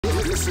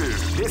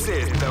This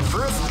is the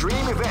first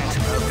dream event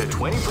of the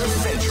 21st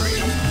century.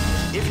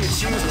 If you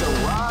choose the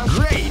wrong...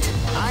 Great!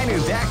 I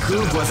knew that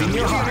groove was in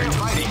your heart.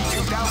 Fighting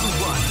 2001.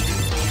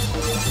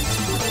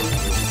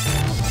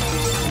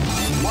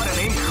 What an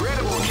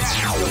incredible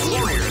cast of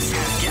warriors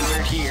has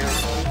gathered here.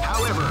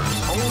 However,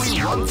 only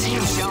one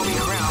team shall be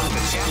crowned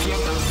the champion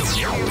of the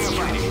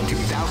Millionaire Fighting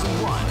 2001.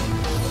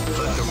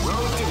 But the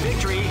road to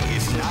victory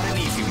is not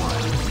an easy one.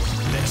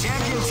 The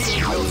champion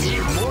team will need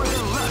more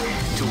than luck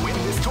to win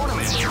this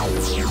tournament.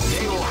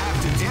 They will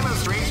have to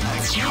demonstrate a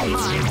keen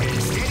mind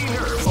and steady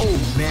nerves. Oh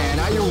man,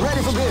 are you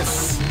ready for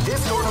this?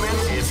 This tournament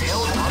is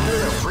held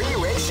under the free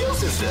ratio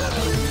system.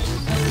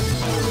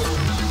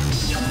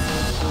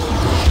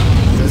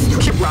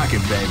 Keep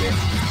rocking, baby.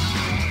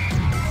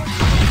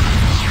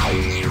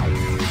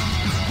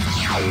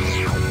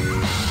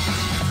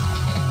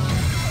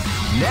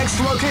 Next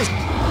location.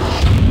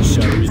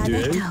 Shall we do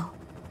it?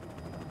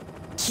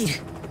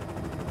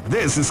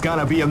 This is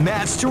gonna be a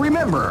match to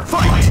remember.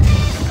 Fight!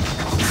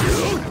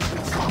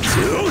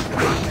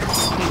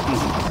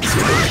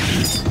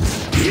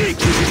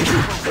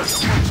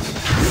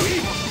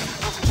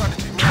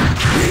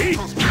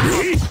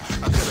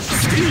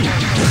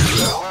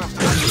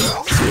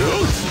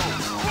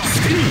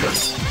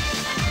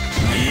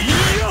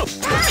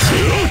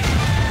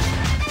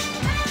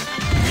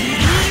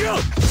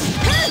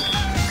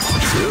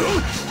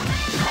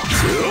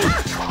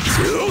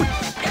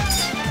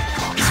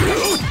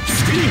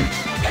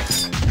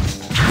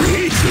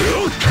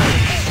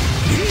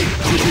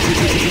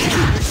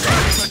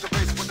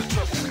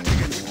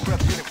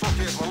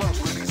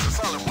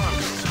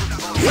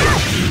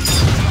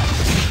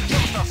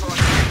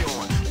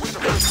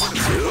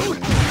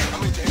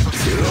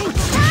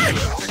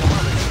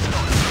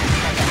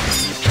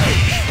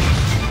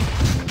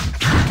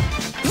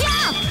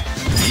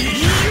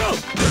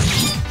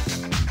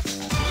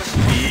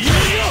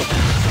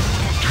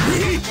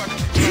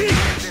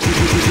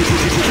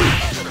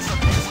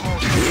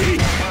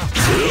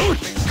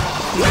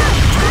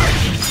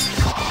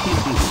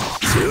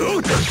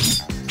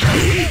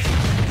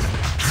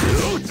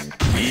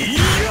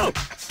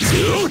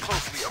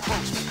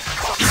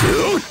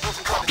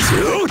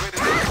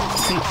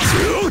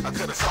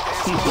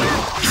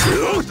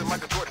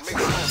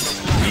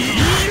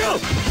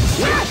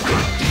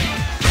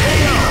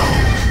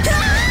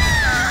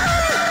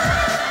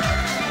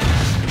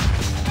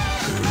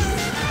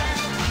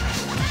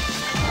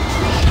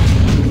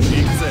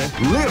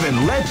 Live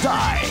and let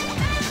die.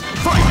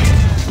 Fight!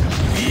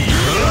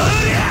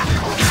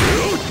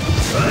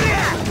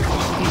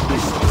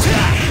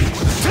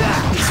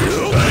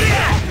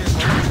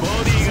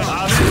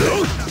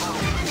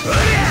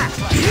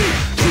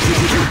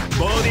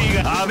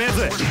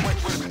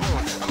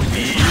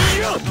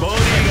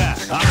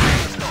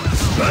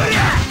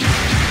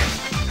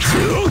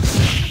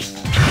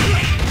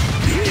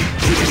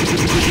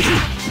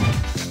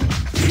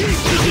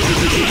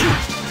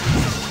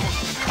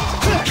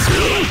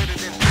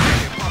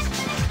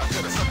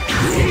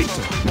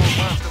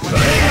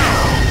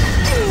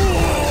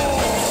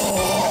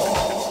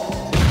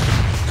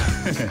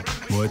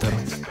燃えたろ。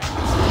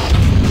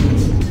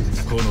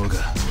炎が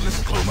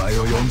お前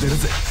を呼んでる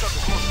ぜ。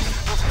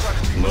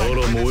なら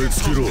燃え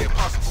尽きろ。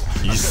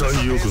潔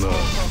くな。行くぜ。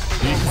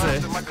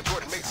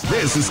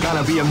This is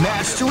gonna be a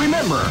match to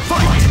remember.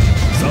 Fight!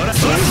 そら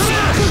そら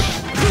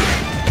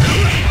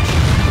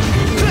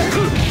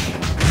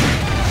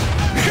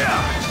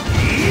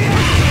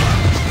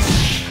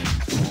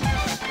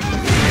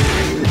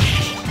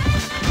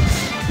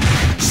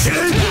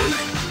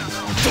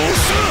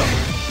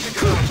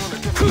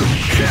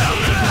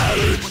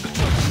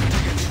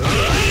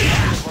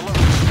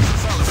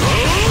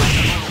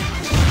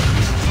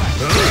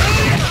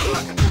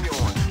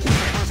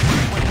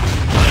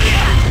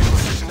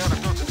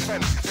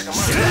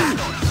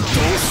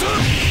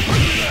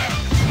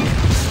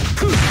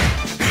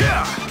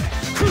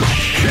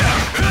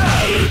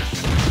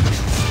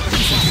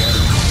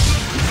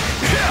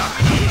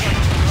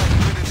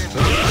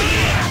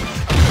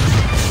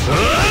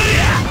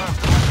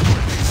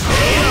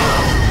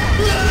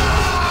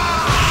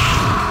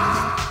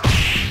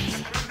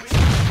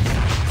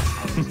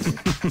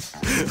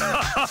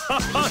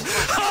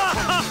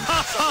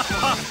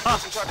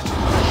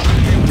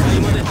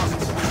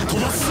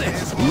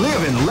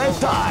Live and let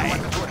die.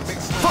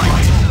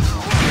 Fight!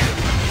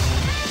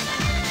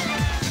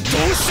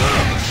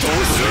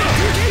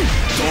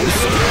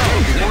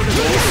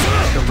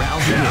 The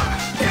round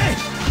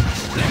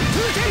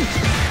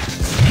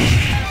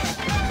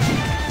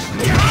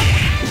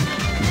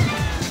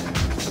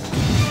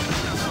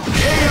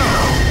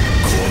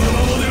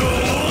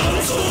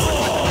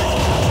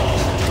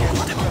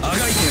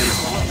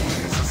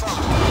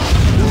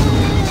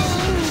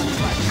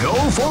Go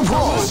for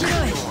broke.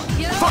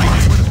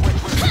 Fight!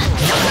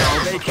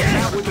 Now they came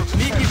out with a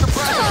sneaky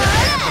surprise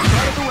attack at the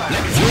front of the round.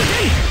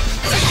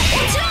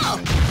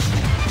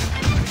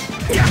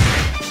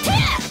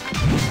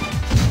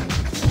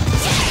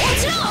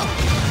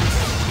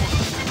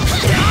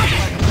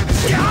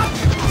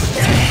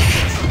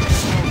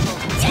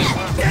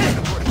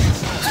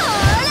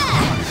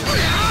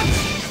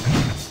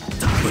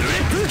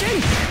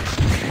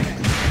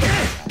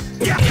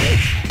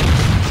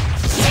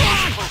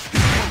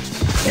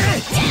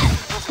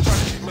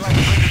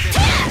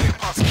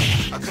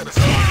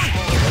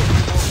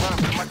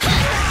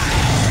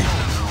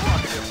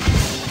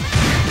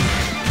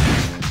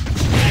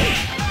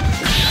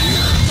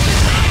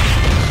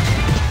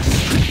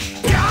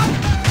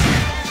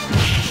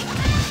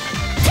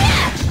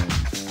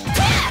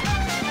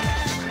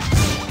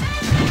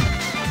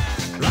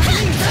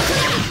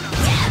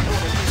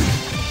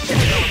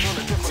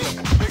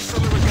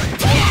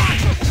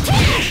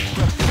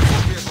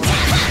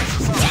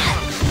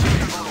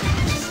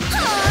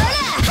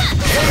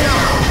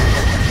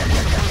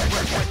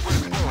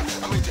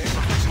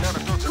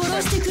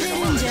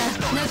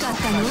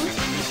 ったの？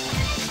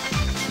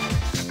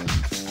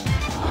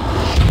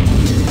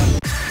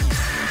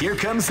 Here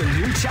comes a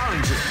new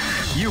challenger.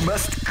 You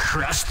must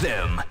crush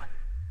them.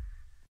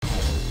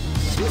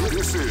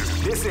 This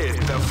is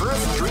the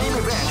first dream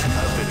event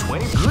of the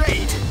 20.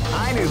 Great!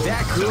 I knew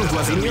that groove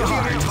was in your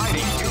heart.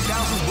 Fighting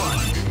 2001.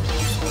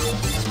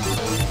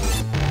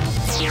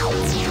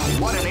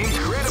 What an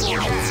incredible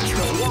cast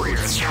of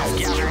warriors has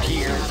gathered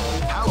here.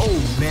 Oh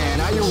man,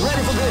 are you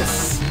ready for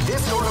this?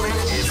 This tournament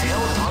is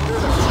held under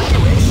the free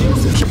ratio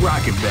system. Keep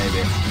rocking,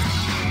 baby.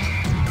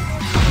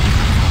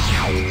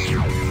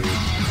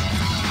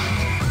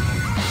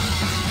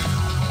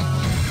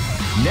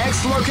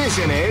 Next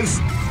location is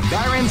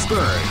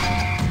Barentsburg.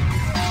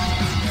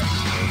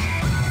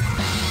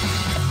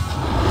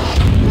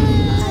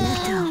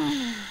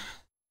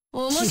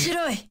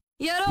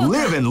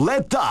 Live and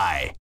let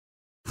die.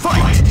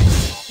 Fight!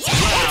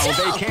 Wow,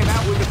 they came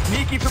out with a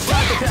sneaky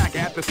surprise attack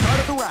at the start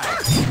of the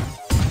round.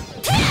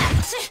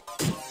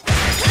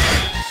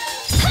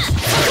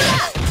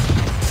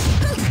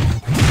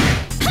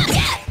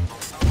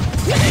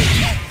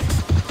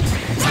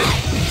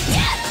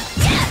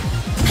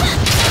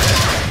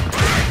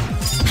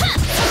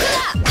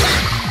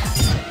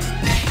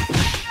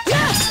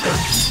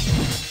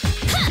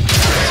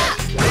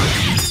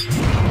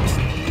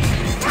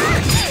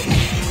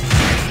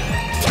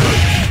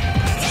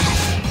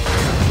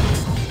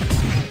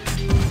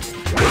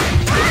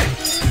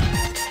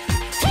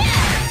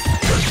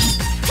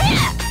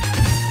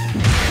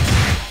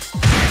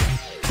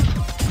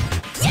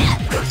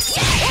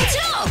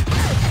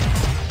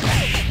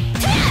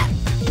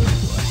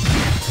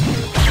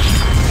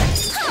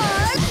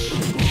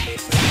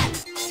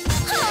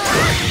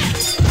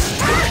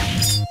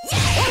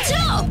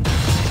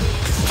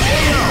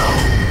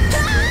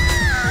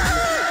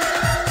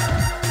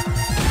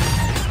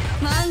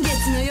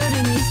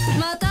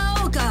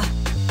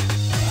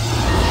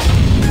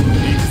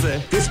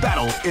 This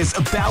battle is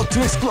about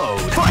to explode.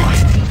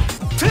 Fight!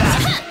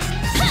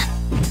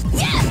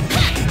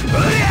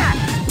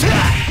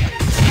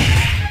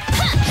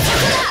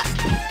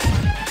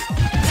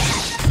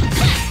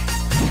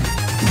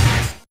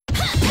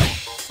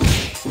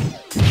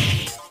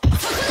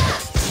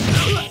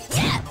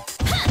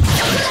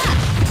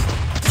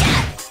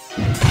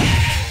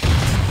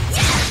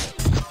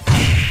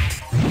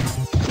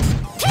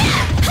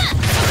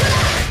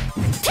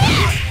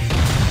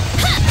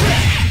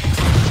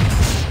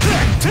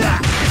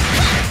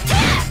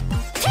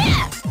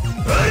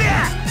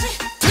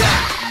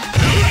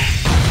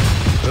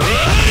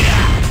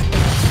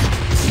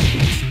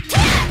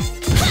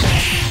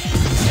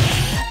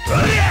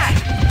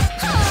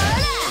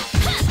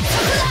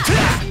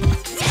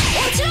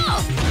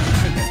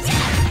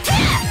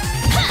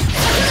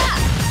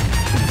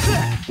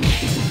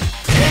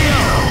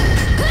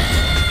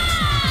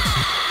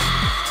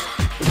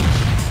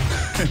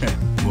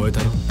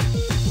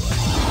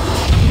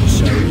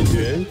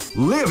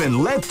 Live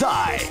and let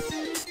die.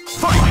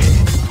 Fight!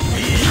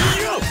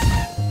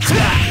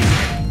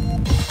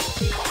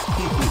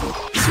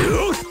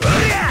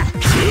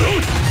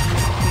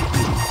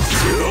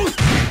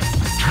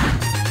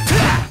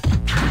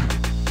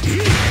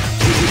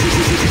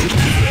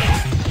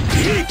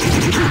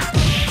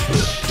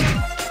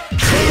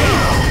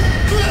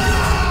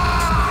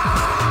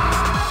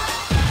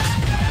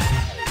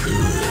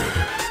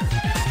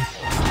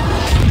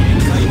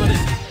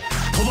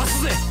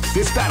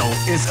 This battle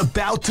is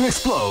about to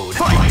explode.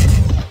 Fight!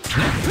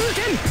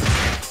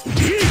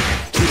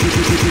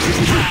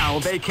 Wow,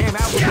 they came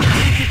out with a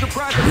sneaky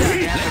surprise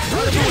attack at the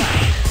start of the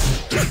round.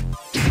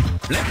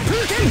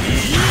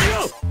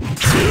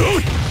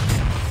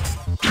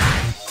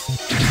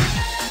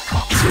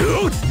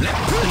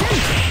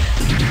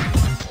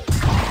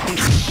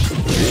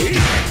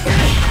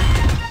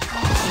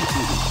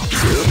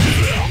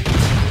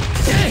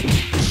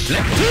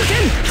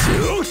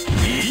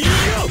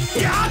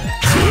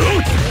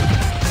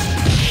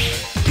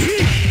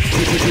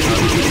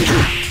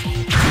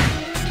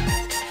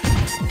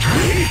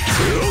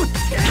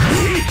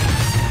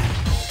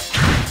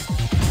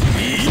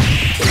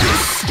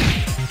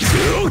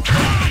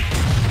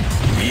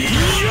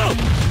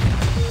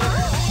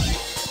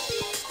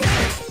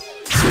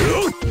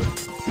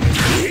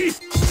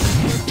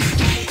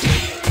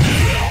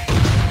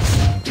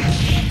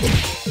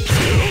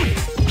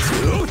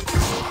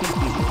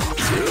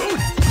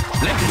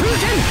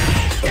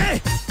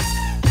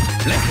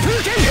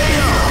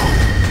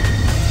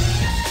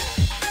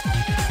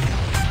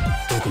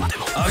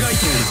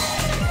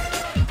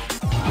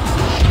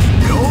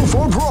 Go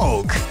for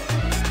broke.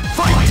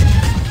 Fight!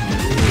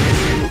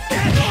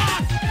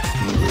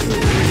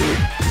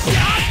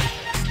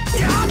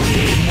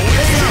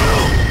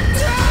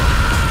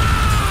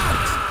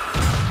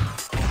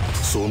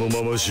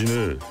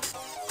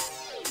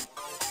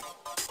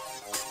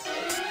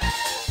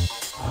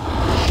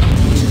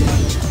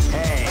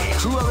 Hey,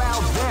 who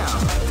allowed them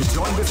to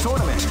join this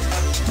tournament?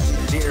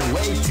 They're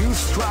way too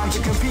strong to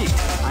compete.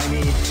 I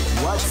mean,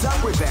 what's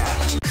up with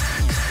that?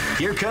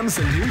 Here comes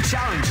a new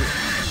challenger.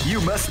 You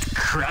must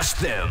crush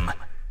them.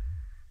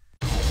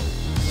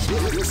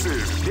 This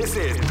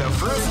is the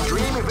first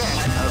dream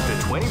event of the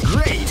 20.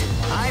 Great!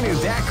 I knew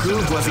that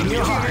groove was in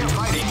your heart.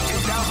 Fighting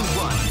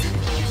 2001.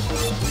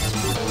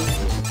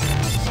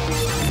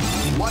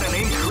 What an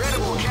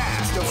incredible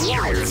cast of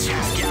warriors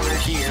has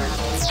gathered here.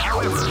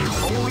 However,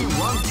 only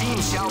one team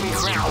shall be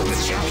crowned the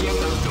champion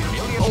of the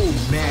million. Oh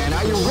man,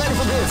 are you ready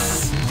for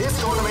this? This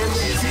tournament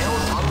is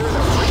held under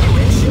the free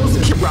ratio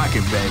system. Keep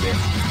rocking, baby.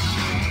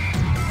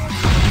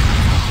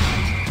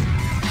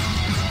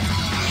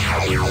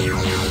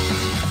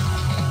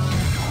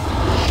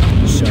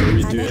 Shall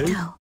we do it?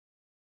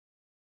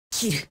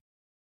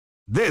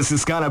 This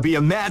is gonna be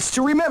a match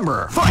to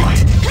remember.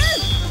 Fight!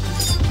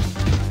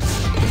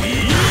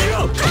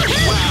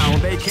 Wow,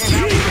 they came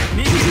out with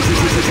me.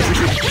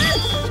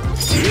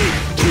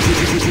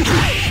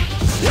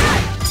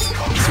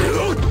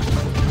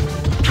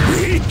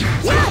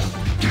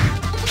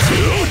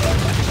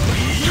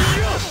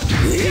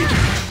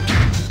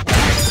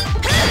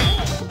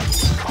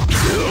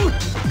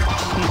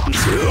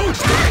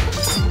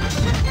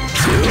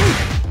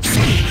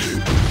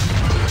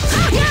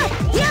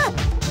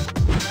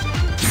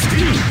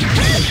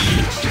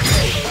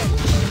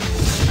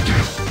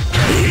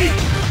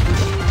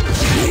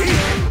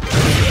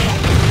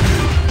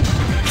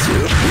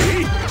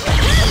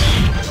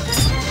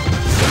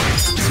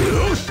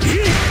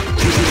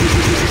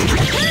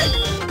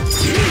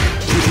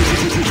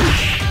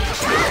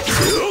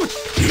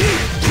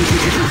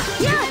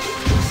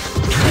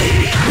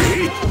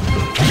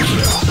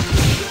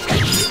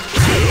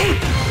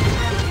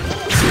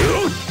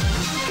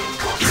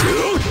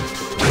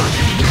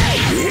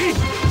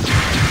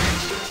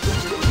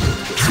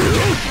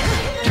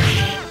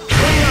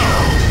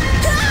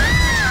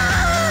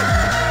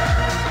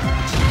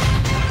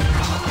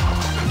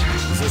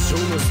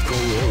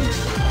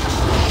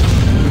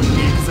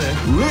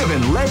 Live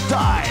and let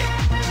die.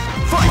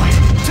 Fight!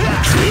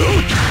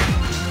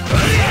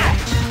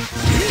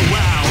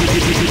 Wow!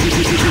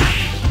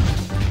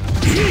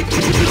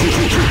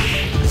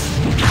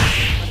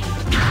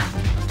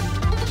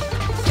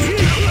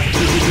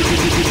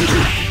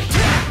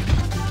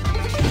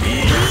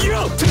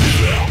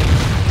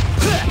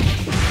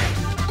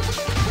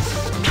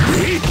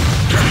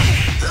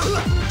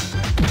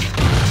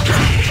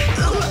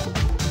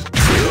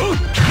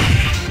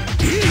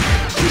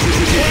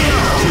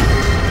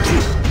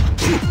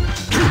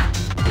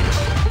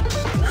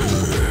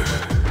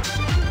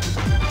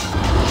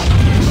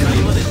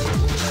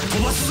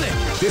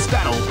 This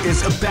battle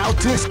is about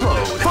to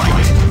explode. Fight!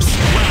 Wow,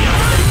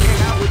 they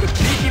came out with a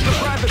peaky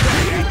surprise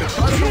attack at the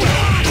start of the round.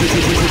 Wow, they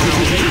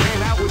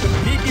came out with a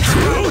peaky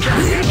surprise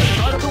attack at the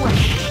start of the round.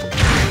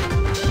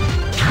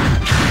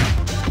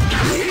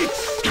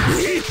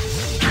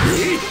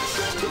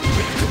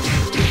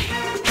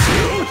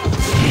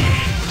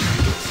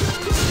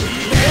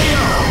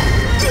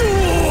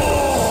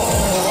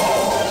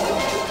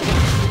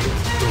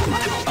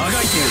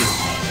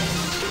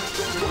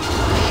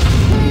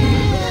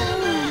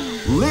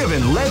 Live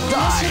and let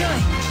die.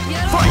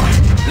 Fight!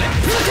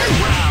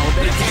 Wow,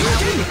 they came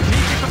out with a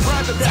sneaky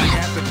surprise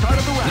attack at the start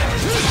of the round.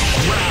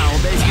 Wow,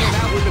 they came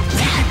out with a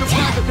sneaky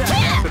surprise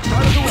attack at the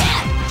start of the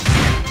round.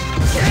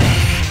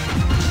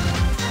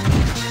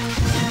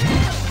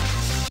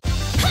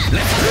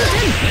 Let's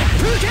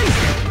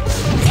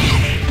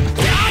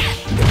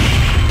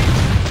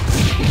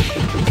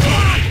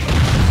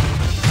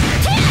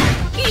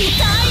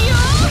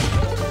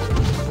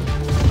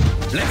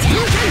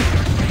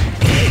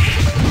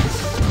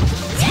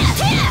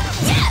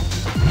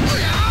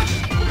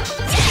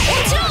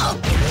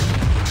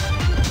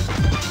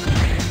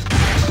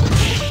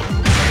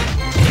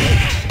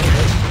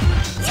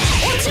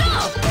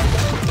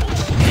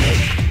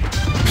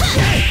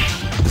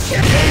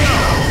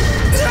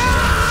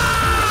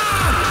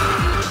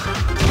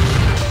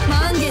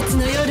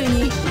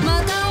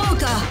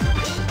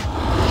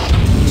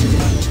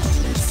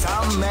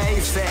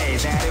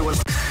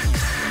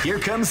Here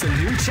comes a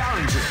new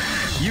challenger.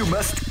 You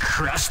must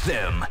crush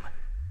them.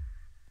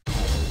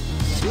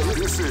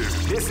 This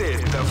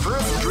is the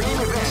first dream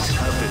event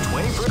of the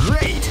 21st.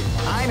 Great!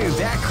 I knew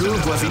that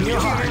groove was in your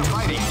heart.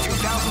 Fighting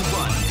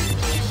 2001.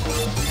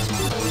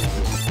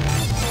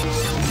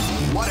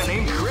 What an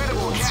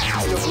incredible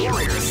cast of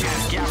warriors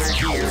has gathered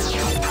here.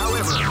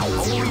 However,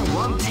 only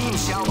one team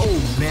shall. Oh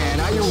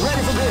man, are you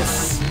ready for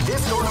this?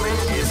 This tournament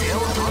is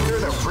held under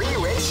the free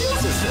ratio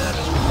system.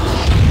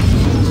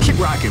 Keep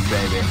rocking,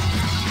 baby.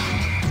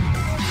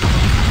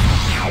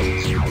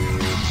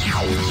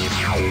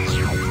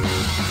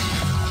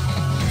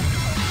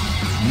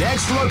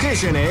 Next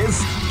location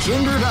is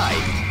Kinderdijk.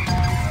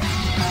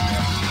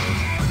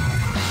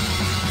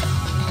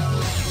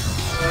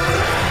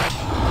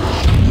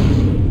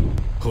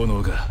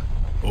 炎が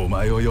お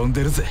前を呼ん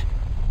でるぜ。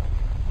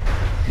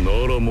な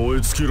ら燃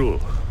え尽きろ。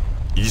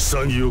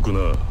潔くな。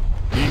行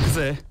く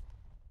ぜ。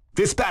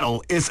This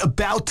battle is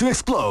about to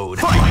explode.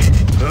 Fight!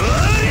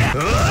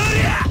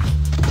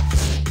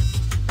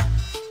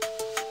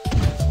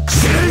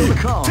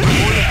 Calm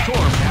before the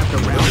storm at the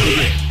round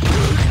begins.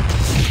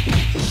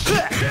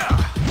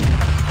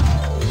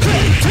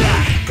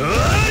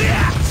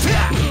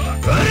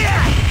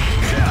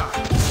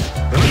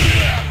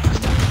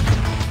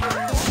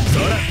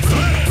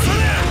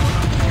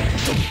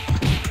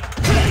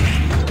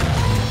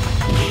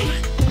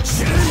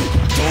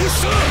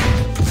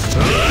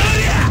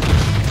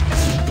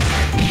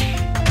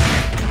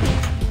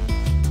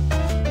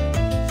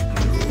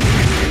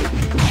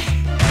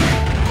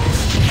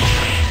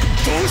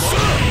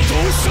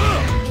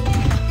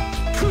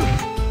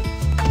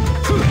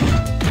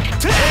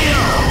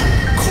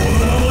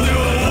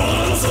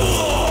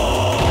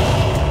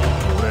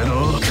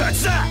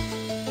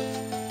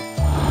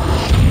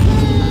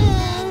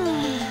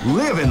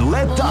 Live and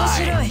let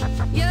die.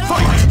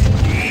 Fight!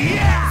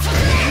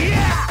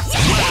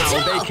 Wow,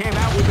 they came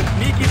out with a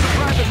sneaky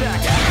surprise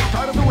attack at the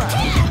start of the round.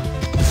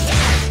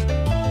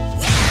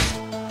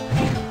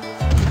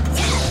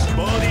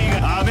 Body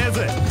が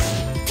amazing.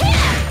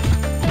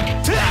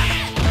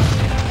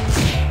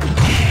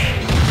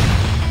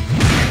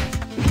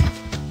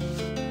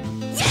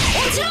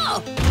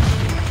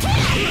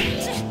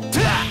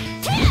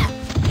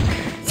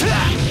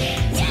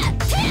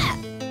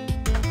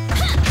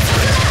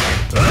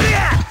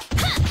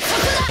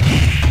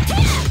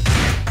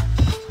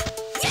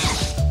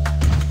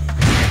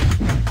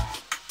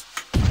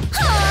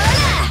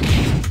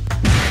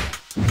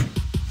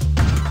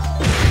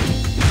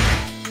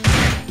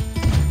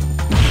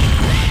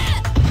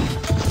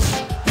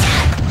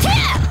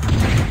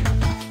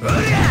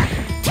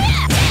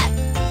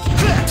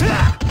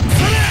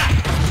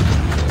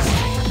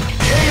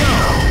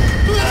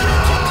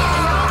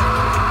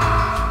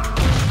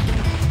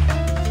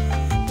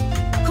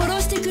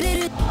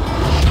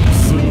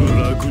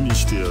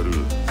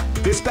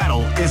 This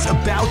battle is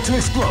about to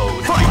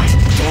explode. Fight!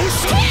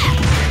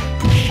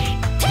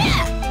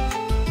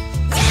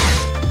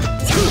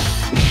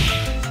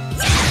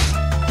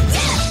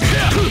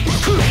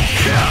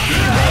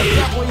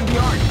 Definitely the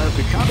art of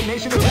the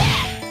combination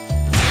attack.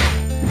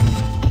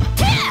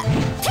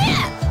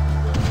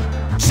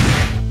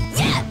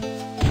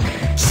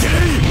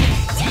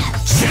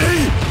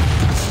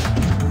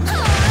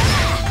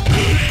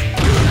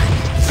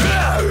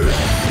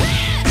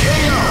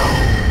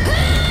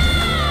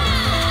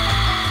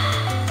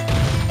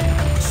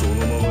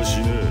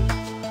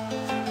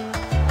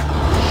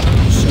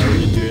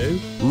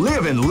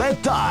 Live and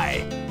let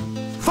die.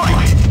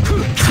 Fight!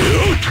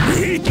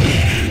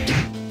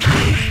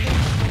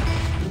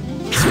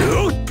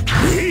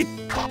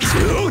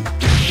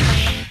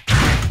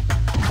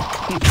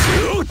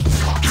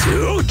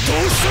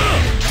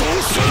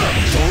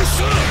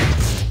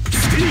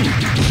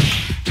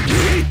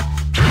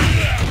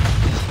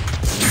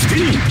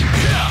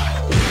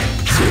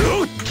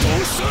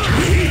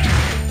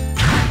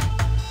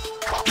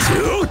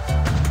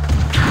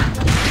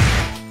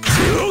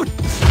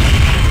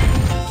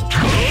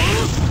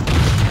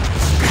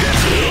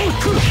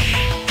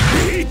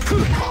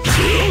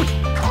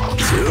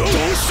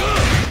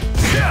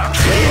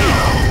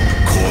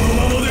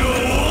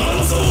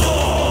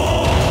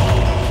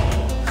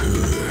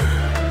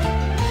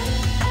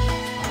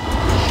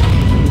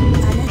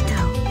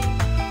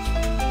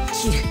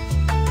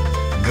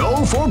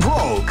 Go for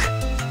broke.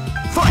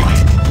 Fight!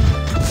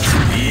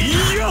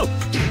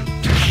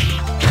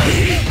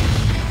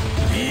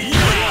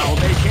 Wow,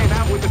 they came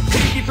out with a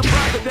sneaky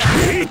surprise attack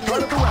at the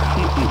start of the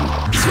round.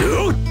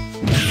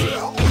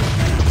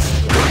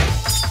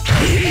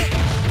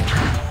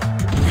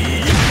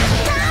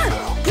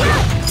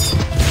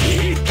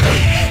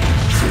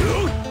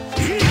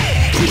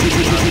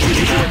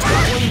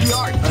 The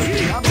art of the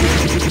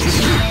combination.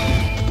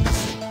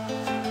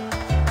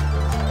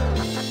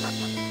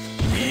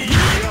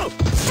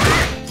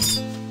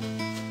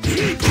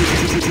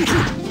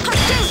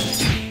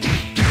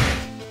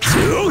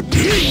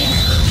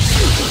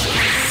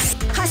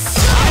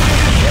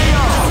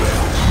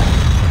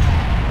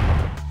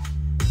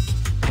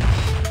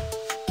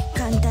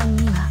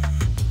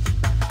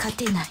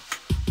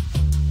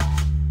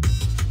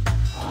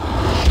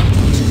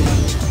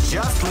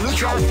 Just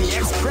look at the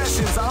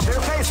expressions on their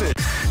faces.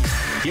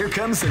 Here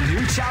comes a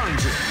new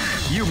challenger.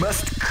 You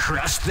must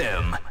crush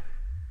them.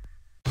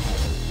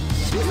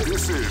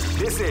 This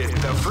is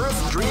the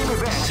first dream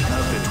event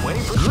of the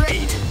 21st.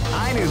 Great!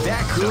 I knew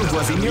that groove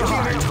was in your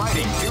heart.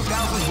 Fighting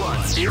 2001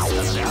 is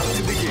about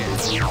to begin.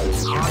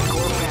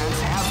 Hardcore fans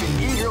have been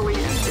eagerly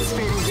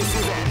anticipating this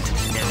event,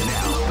 and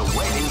now the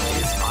waiting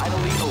is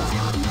finally over.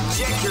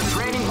 Check your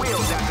training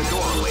wheels at the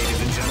door, ladies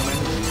and gentlemen.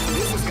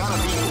 This is gonna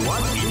be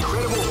one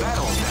incredible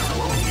battle that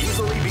won't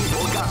easily be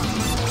forgotten.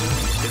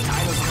 The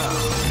time has come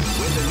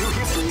when the new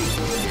history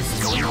is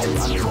going to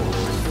unfold.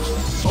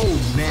 Oh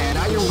man,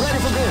 are you ready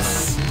for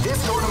this? This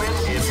tournament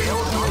is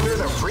held under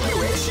the free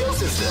ratio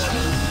system.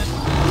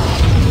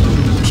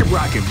 Keep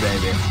rocking,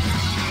 baby.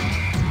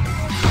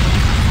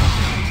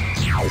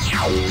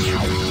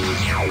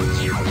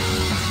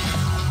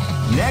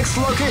 Next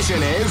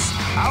location is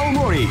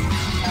Aomori.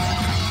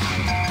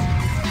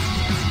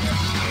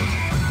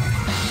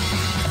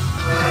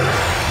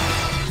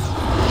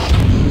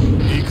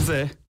 行く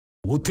ぜ。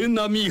お手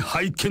並み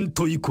拝見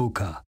といこう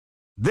か。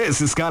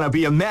 This is gonna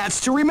be a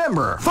match to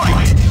remember. Fight! Now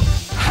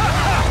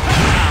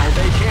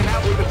they came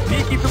out with a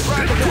peaky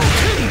surprise attack at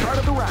the start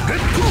of the round.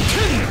 Get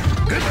broken!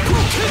 Get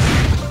broken!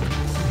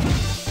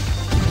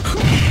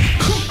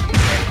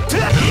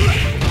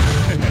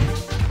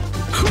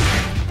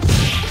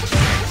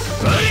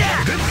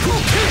 Get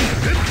broken!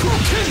 Get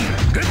broken!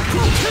 Get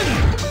broken!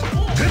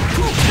 Get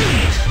broken!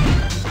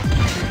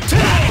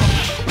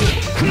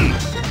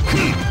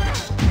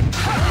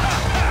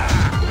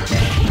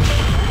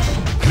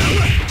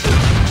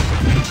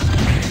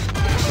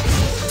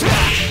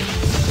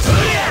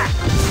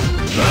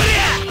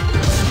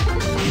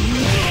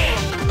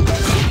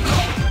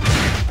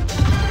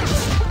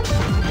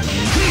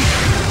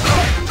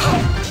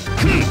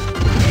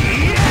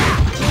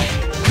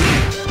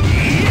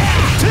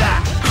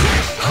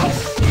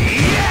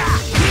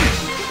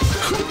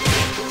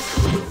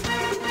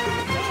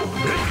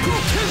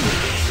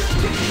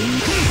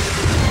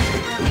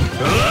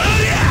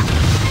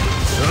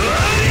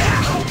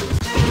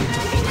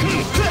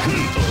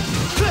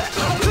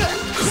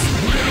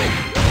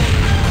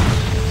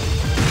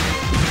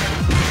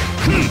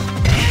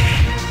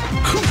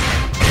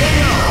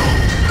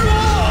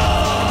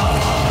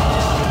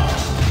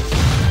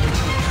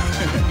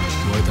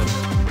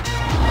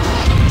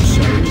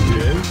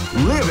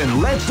 Live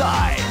and let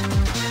die.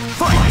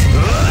 Fight!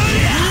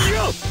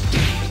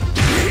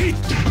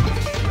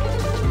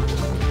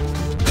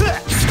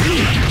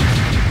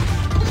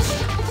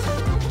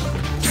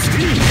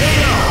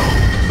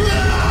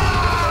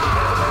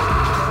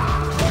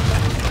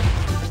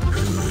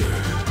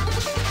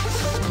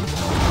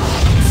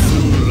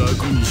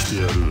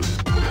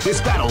 This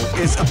battle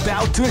is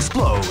about to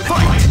explode.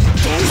 Fight!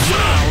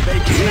 Now they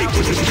came out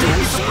with a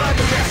surprise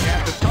attack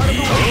at the start of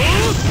the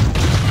round.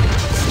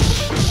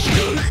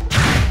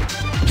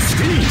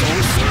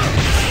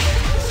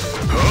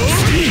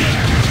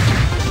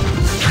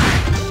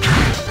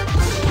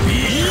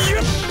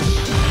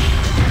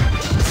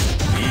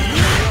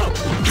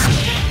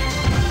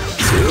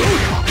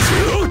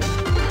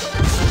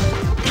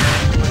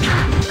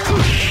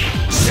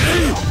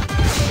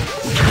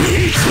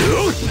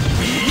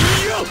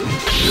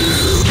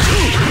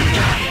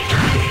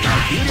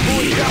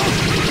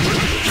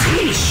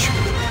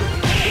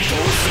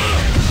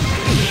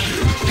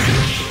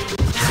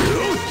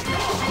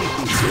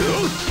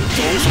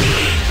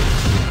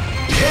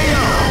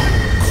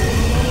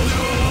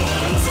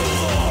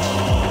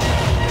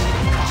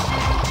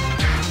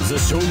 The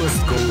show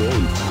must go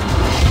on.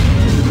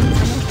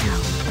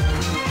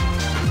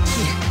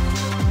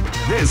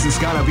 This is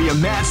gonna be a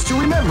match to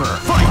remember.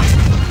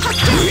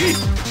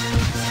 Fight!